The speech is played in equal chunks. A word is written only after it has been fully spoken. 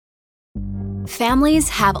Families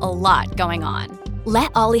have a lot going on.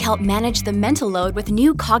 Let Ollie help manage the mental load with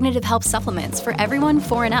new cognitive help supplements for everyone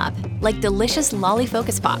 4 and up, like delicious Lolly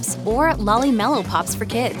Focus Pops or Lolly Mellow Pops for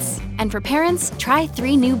kids. And for parents, try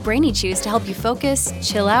 3 new Brainy Chews to help you focus,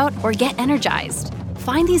 chill out, or get energized.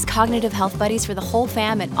 Find these cognitive health buddies for the whole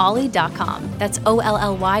fam at ollie.com. That's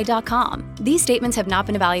OLLY.com. These statements have not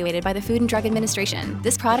been evaluated by the Food and Drug Administration.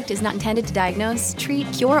 This product is not intended to diagnose, treat,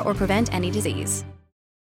 cure, or prevent any disease.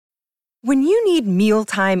 When you need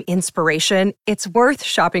mealtime inspiration, it's worth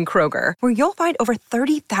shopping Kroger, where you'll find over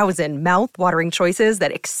 30,000 mouth-watering choices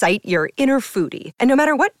that excite your inner foodie. And no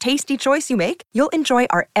matter what tasty choice you make, you'll enjoy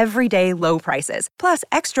our everyday low prices, plus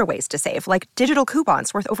extra ways to save, like digital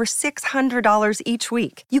coupons worth over $600 each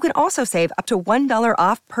week. You can also save up to $1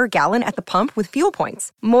 off per gallon at the pump with fuel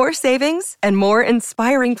points. More savings and more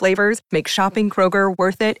inspiring flavors make shopping Kroger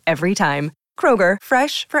worth it every time. Kroger,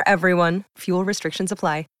 fresh for everyone. Fuel restrictions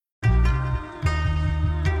apply.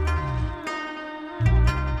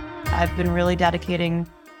 I've been really dedicating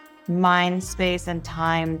mind, space, and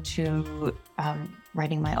time to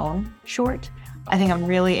writing my own short. I think I'm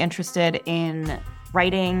really interested in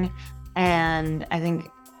writing, and I think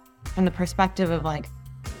from the perspective of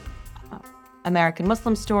American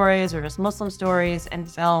Muslim stories or just Muslim stories in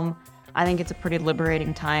film, I think it's a pretty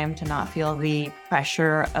liberating time to not feel the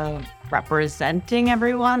pressure of representing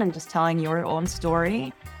everyone and just telling your own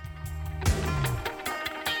story.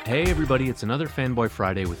 Hey everybody, it's another Fanboy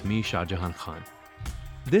Friday with me, Shahzad Khan.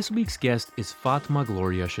 This week's guest is Fatima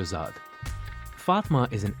Gloria Shahzad. Fatima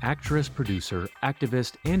is an actress, producer,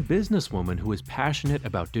 activist, and businesswoman who is passionate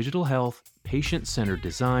about digital health, patient-centered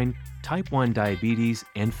design, type 1 diabetes,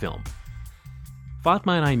 and film.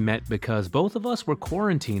 Fatima and I met because both of us were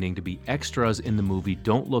quarantining to be extras in the movie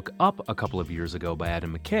Don't Look Up a couple of years ago by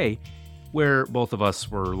Adam McKay, where both of us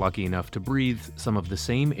were lucky enough to breathe some of the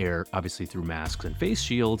same air, obviously through masks and face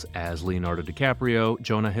shields, as Leonardo DiCaprio,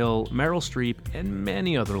 Jonah Hill, Meryl Streep, and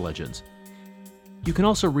many other legends. You can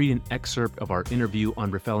also read an excerpt of our interview on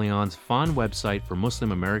Riffelion's Fan website for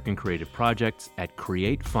Muslim American creative projects at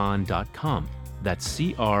createfan.com. That's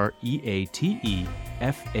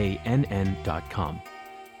CREATEFANN.com.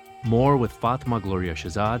 More with Fatima Gloria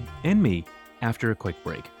Shahzad and me after a quick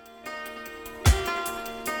break.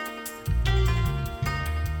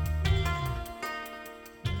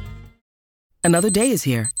 Another day is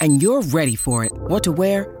here, and you're ready for it. What to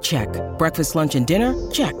wear? Check. Breakfast, lunch, and dinner?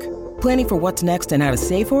 Check. Planning for what's next and how to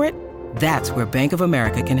save for it? That's where Bank of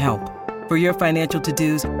America can help. For your financial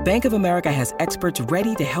to-dos, Bank of America has experts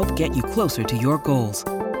ready to help get you closer to your goals.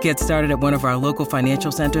 Get started at one of our local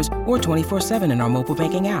financial centers or 24/7 in our mobile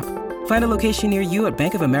banking app. Find a location near you at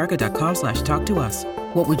bankofamerica.com/talktous.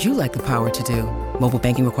 What would you like the power to do? Mobile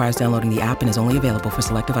banking requires downloading the app and is only available for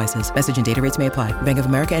select devices. Message and data rates may apply. Bank of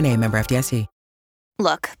America N.A., member FDIC.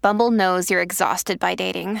 Look, Bumble knows you're exhausted by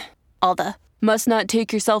dating. All the, must not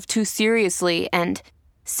take yourself too seriously, and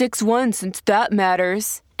 6'1" since that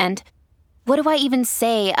matters, and what do I even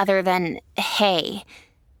say other than, hey?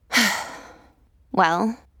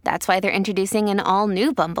 Well, that's why they're introducing an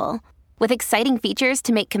all-new Bumble, with exciting features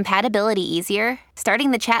to make compatibility easier, starting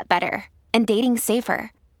the chat better, and dating safer.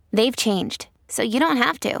 They've changed, so you don't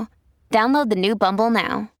have to. Download the new Bumble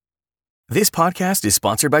now. This podcast is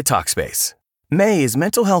sponsored by Talkspace. May is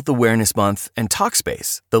Mental Health Awareness Month, and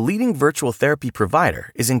Talkspace, the leading virtual therapy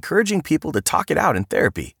provider, is encouraging people to talk it out in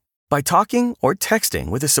therapy. By talking or texting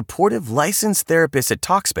with a supportive, licensed therapist at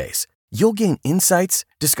Talkspace, you'll gain insights,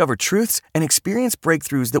 discover truths, and experience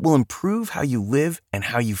breakthroughs that will improve how you live and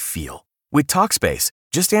how you feel. With Talkspace,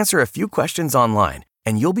 just answer a few questions online,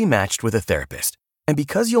 and you'll be matched with a therapist. And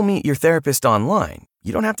because you'll meet your therapist online,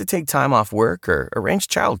 you don't have to take time off work or arrange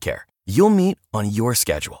childcare. You'll meet on your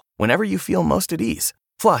schedule, whenever you feel most at ease.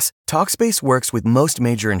 Plus, Talkspace works with most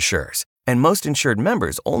major insurers, and most insured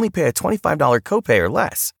members only pay a $25 copay or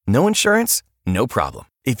less. No insurance? No problem.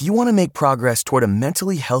 If you want to make progress toward a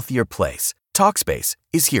mentally healthier place, Talkspace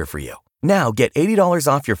is here for you. Now get $80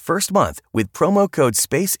 off your first month with promo code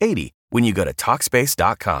SPACE80 when you go to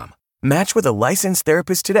Talkspace.com. Match with a licensed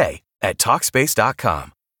therapist today at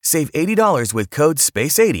Talkspace.com. Save $80 with code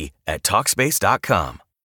SPACE80 at Talkspace.com.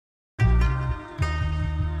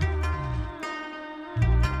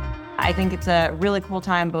 I think it's a really cool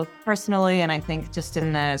time, both personally and I think just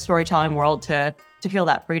in the storytelling world, to feel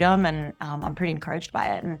that freedom. And I'm pretty encouraged by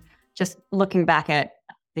it. And just looking back at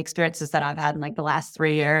the experiences that I've had in the last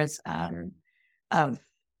 3 years of,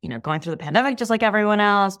 going through the pandemic, just like everyone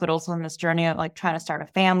else, but also in this journey of trying to start a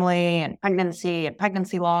family and pregnancy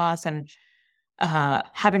loss, and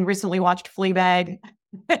having recently watched Fleabag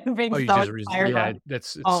Being Oh, you so just inspired by.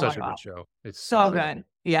 it's Oh my such a God. good show. It's so So good. good.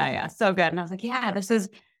 Yeah. So good. And I was like, yeah, this is,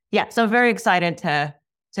 yeah. So very excited to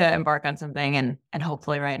embark on something and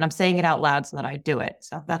hopefully, right. And I'm saying it out loud so that I do it.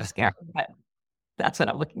 So that's scary, but that's what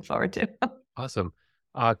I'm looking forward to. Awesome.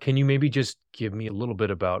 Can you maybe just give me a little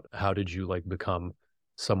bit about how did you like become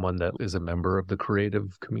someone that is a member of the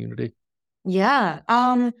creative community? Yeah.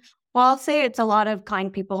 Well, I'll say it's a lot of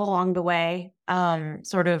kind people along the way.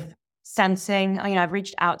 Sort of sensing, I've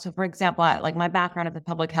reached out. So for example, like my background is in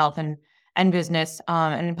public health and business,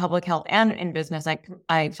 and in public health and in business,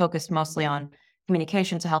 I focused mostly on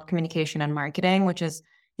communication, so health communication and marketing, which is,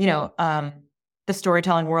 you know, um, the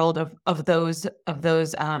storytelling world of those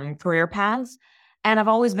career paths. And I've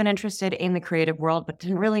always been interested in the creative world, but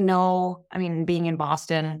didn't really know. I mean, being in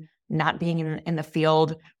Boston, not being in the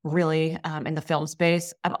field, really in the film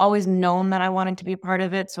space. I've always known that I wanted to be a part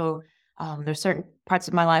of it. So there's certain parts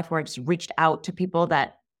of my life where I just reached out to people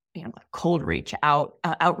that, cold reach out,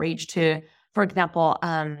 outreach to, for example,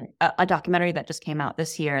 a documentary that just came out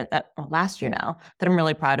this year, last year now, that I'm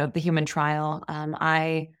really proud of, The Human Trial.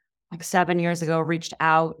 I, like 7 years ago, reached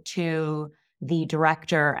out to the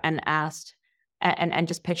director and asked, and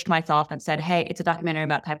just pitched myself and said, hey, it's a documentary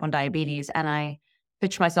about type 1 diabetes. And I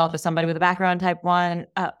pitch myself as somebody with a background in type 1.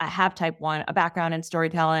 I have type 1, a background in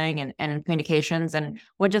storytelling and communications, and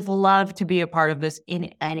would just love to be a part of this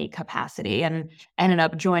in any capacity. And ended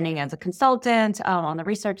up joining as a consultant on the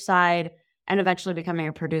research side and eventually becoming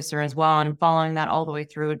a producer as well, and following that all the way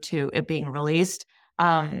through to it being released.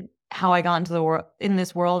 How I got into the world in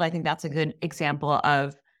this world, I think that's a good example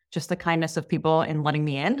of just the kindness of people in letting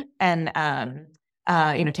me in and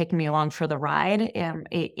taking me along for the ride.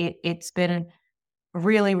 It's been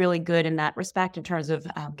really, really good in that respect in terms of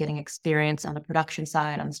getting experience on the production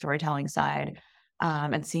side, on the storytelling side,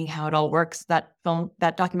 and seeing how it all works. That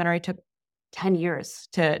documentary took 10 years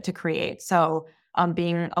to create. So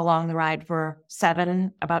being along the ride for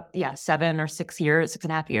 7 or 6 years,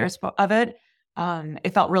 6.5 years of it,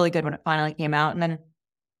 it felt really good when it finally came out. And then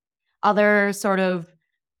other sort of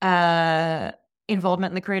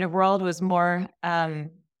involvement in the creative world was more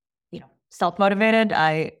self-motivated.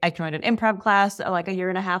 I joined an improv class like a year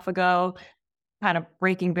and a half ago, kind of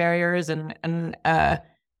breaking barriers and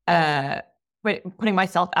putting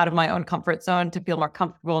myself out of my own comfort zone to feel more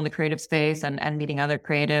comfortable in the creative space and meeting other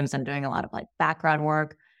creatives and doing a lot of like background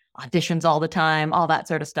work, auditions all the time, all that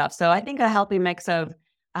sort of stuff. So I think a healthy mix of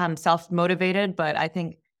self-motivated, but I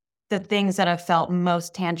think the things that have felt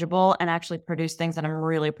most tangible and actually produced things that I'm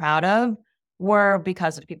really proud of were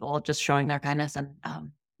because of people just showing their kindness and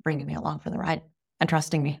bringing me along for the ride and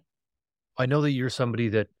trusting me. I know that you're somebody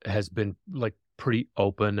that has been like pretty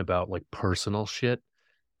open about like personal shit.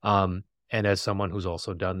 And as someone who's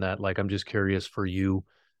also done that, like, I'm just curious for you,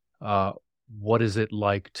 what is it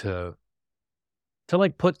like to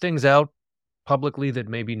like put things out publicly that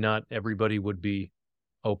maybe not everybody would be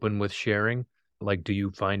open with sharing? Like, do you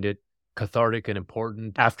find it cathartic and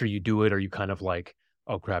important after you do it? Are you kind of like,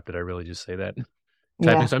 oh crap, did I really just say that?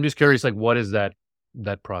 Type thing. So I'm just curious, like, what is that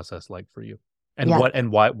process like for you?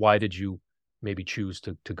 And why did you maybe choose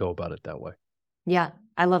to go about it that way? Yeah,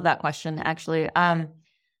 I love that question, actually.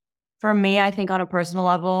 For me, I think on a personal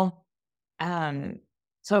level,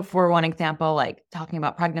 so for one example, like talking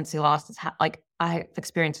about pregnancy loss, like I've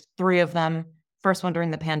experienced 3 of them, first one during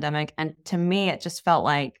the pandemic. And to me, it just felt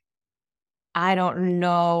like, I don't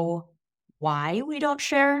know why we don't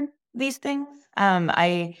share these things.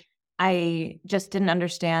 I just didn't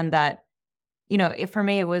understand that, for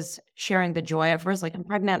me, it was sharing the joy at first, like, I'm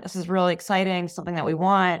pregnant. This is really exciting, something that we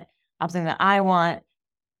want, something that I want.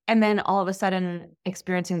 And then all of a sudden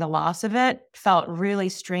experiencing the loss of it felt really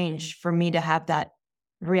strange for me to have that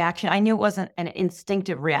reaction. I knew it wasn't an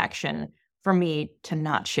instinctive reaction for me to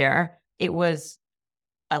not share. It was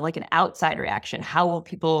like an outside reaction. How will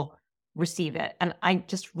people receive it? And I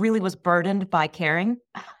just really was burdened by caring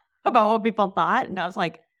about what people thought. And I was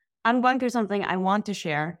like, I'm going through something I want to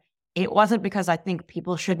share. It wasn't because I think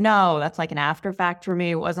people should know. That's like an after fact for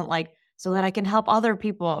me. It wasn't like so that I can help other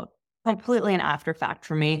people. Completely an after fact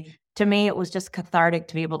for me. To me, it was just cathartic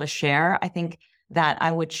to be able to share. I think that I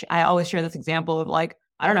always share this example of like,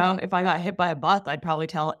 I don't know, if I got hit by a bus, I'd probably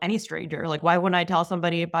tell any stranger. Like, why wouldn't I tell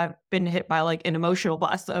somebody if I've been hit by like an emotional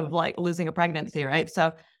bus of like losing a pregnancy, right?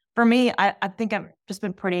 So for me, I think I've just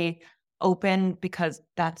been pretty open because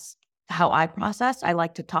that's how I process. I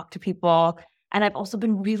like to talk to people. And I've also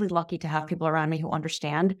been really lucky to have people around me who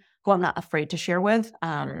understand, who I'm not afraid to share with.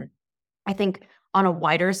 I think on a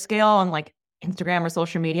wider scale on like Instagram or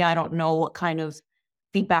social media, I don't know what kind of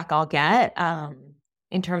feedback I'll get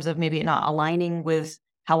in terms of maybe not aligning with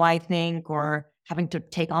how I think or having to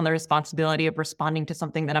take on the responsibility of responding to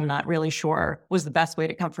something that I'm not really sure was the best way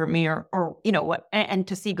to comfort me or what, and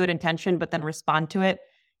to see good intention, but then respond to it.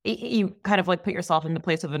 You kind of like put yourself in the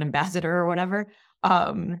place of an ambassador or whatever.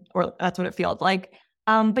 Or that's what it feels like.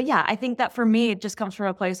 But yeah, I think that for me, it just comes from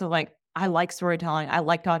a place of like, I like storytelling. I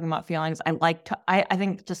like talking about feelings. I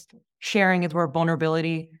think just sharing is where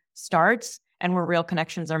vulnerability starts and where real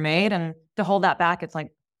connections are made. And to hold that back, it's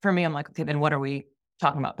like, for me, I'm like, okay, then what are we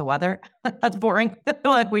talking about? The weather? That's boring.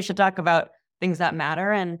 Like we should talk about things that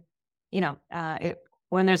matter. And,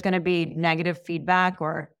 when there's going to be negative feedback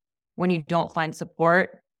or when you don't find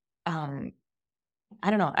support, I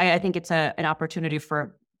don't know. I think it's an opportunity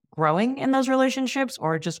for growing in those relationships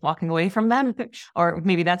or just walking away from them. Or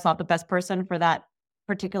maybe that's not the best person for that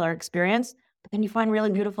particular experience. But then you find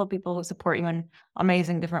really beautiful people who support you in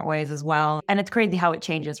amazing different ways as well. And it's crazy how it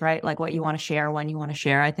changes, right? Like what you want to share, when you want to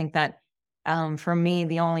share. I think that for me,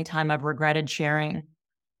 the only time I've regretted sharing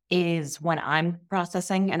is when I'm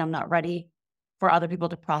processing and I'm not ready for other people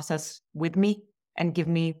to process with me and give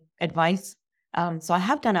me advice. So I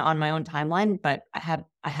have done it on my own timeline, but I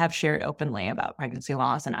have shared openly about pregnancy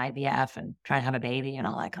loss and IVF and trying to have a baby and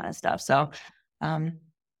all that kind of stuff. So,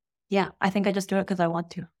 yeah, I think I just do it because I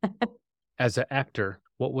want to. As an actor,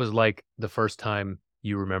 what was like the first time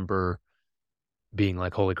you remember being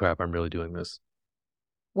like, holy crap, I'm really doing this?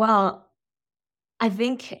 Well, I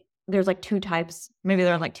think there's like two types. Maybe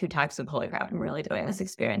there are like two types of holy crap, I'm really doing this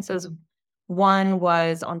experiences. One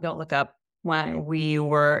was on Don't Look Up when we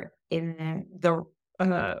were in the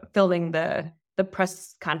filming the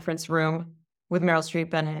press conference room with Meryl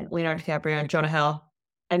Streep and Leonardo DiCaprio and Jonah Hill.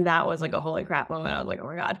 And that was like a holy crap moment. I was like, oh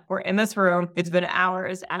my God, we're in this room. It's been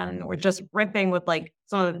hours and we're just ripping with like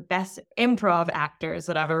some of the best improv actors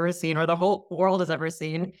that I've ever seen or the whole world has ever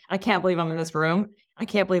seen. I can't believe I'm in this room. I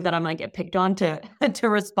can't believe that I'm like get picked on to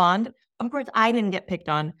respond. Of course, I didn't get picked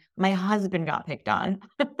on. My husband got picked on.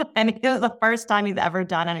 And it was the first time he's ever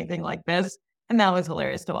done anything like this. And that was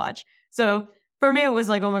hilarious to watch. So for me, it was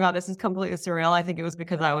like, oh my God, this is completely surreal. I think it was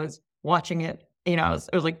because I was watching it, it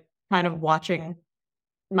was like kind of watching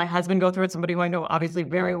my husband go through it, somebody who I know obviously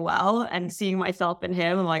very well, and seeing myself in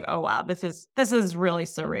him. I'm like, oh wow, this is really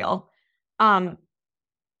surreal. But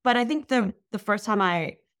I think the first time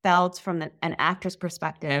I felt from an actor's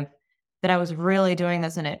perspective that I was really doing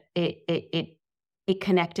this and it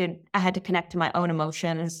connected, I had to connect to my own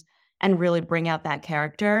emotions and really bring out that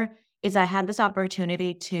character, is I had this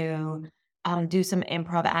opportunity to do some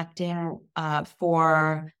improv acting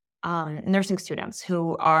for nursing students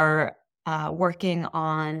who are working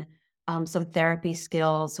on some therapy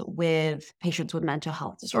skills with patients with mental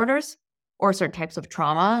health disorders or certain types of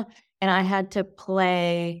trauma. And I had to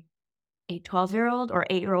play a 12-year-old or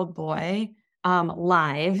 8-year-old boy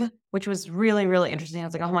live, which was really, really interesting. I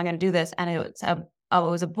was like, oh, am I going to do this? And it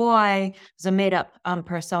was a boy. It was a made-up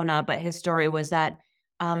persona, but his story was that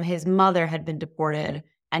his mother had been deported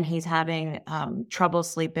and he's having trouble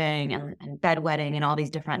sleeping and bedwetting and all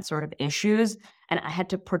these different sort of issues. And I had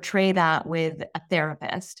to portray that with a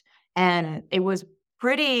therapist. And it was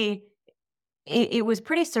pretty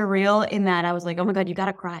surreal in that I was like, oh my God, you got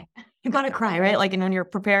to cry. You got to cry, right? Like, and when you're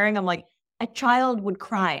preparing, I'm like, a child would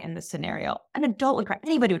cry in this scenario. An adult would cry.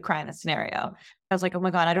 Anybody would cry in this scenario. I was like, oh my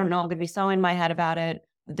God, I don't know. I'm going to be so in my head about it.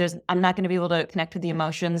 I'm not going to be able to connect with the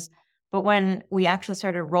emotions. But when we actually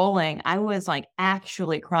started rolling, I was like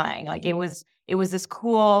actually crying. Like it was this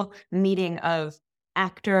cool meeting of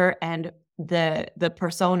actor and the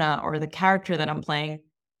persona or the character that I'm playing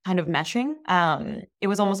kind of meshing. It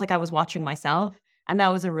was almost like I was watching myself. And that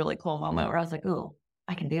was a really cool moment where I was like, ooh,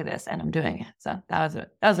 I can do this and I'm doing it. So that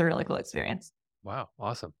was a really cool experience. Wow.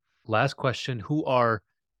 Awesome. Last question. Who are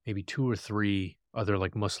maybe 2 or 3 other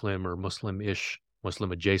like Muslim or Muslim-ish,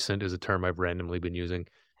 Muslim adjacent is a term I've randomly been using,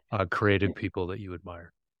 creative people that you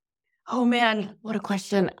admire? Oh man, what a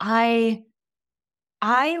question. I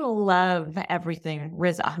love everything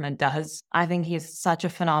Riz Ahmed does. I think he's such a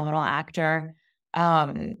phenomenal actor.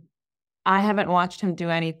 I haven't watched him do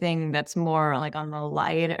anything that's more like on the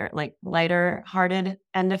lighter hearted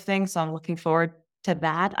end of things. So I'm looking forward to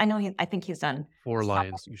that. I think he's done Four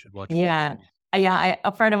Lions. You should watch. Yeah. Yeah.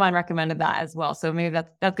 A friend of mine recommended that as well. So maybe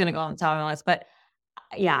that's going to go on the top of my list, but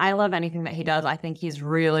yeah, I love anything that he does. I think he's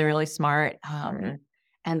really, really smart. And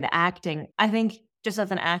the acting, I think just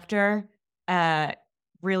as an actor,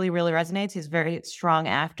 really, really resonates. He's a very strong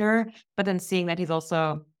actor, but then seeing that he's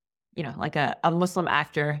also, like a Muslim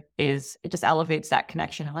actor it just elevates that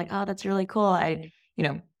connection. I'm like, oh, that's really cool. Kind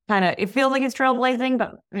of, it feels like it's trailblazing,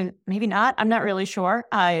 but maybe not. I'm not really sure.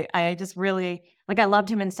 I just really, I loved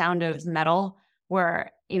him in Sound of Metal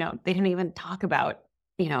where, they didn't even talk about,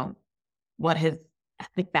 what his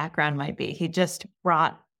ethnic background might be. He just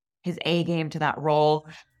brought his A game to that role.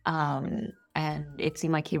 And it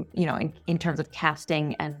seemed like he, in terms of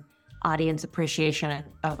casting and audience appreciation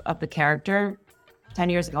of the character, 10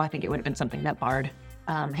 years ago, I think it would have been something that barred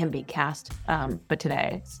him being cast. But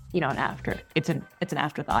today, it's an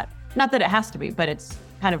afterthought. Not that it has to be, but it's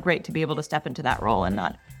kind of great to be able to step into that role and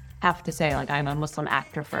not have to say, like, I'm a Muslim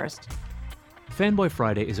actor first. Fanboy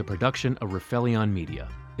Friday is a production of Rifelion Media.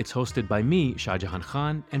 It's hosted by me, Shahjahan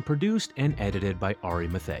Khan, and produced and edited by Ari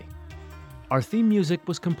Mathey. Our theme music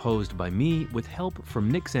was composed by me with help from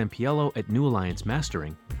Nick Zampiello at New Alliance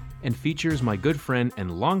Mastering, and features my good friend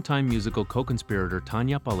and longtime musical co-conspirator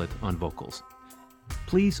Tanya Palit on vocals.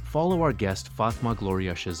 Please follow our guest Fatima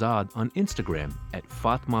Gloria Shahzad on Instagram at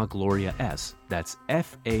Fatima Gloria S. That's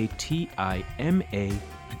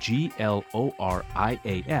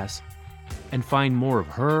FATIMAGLORIAS, and find more of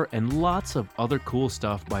her and lots of other cool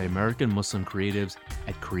stuff by American Muslim creatives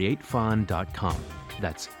at createfan.com.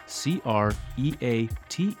 That's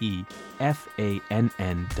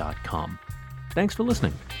CREATEFANN.com. Thanks for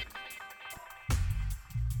listening.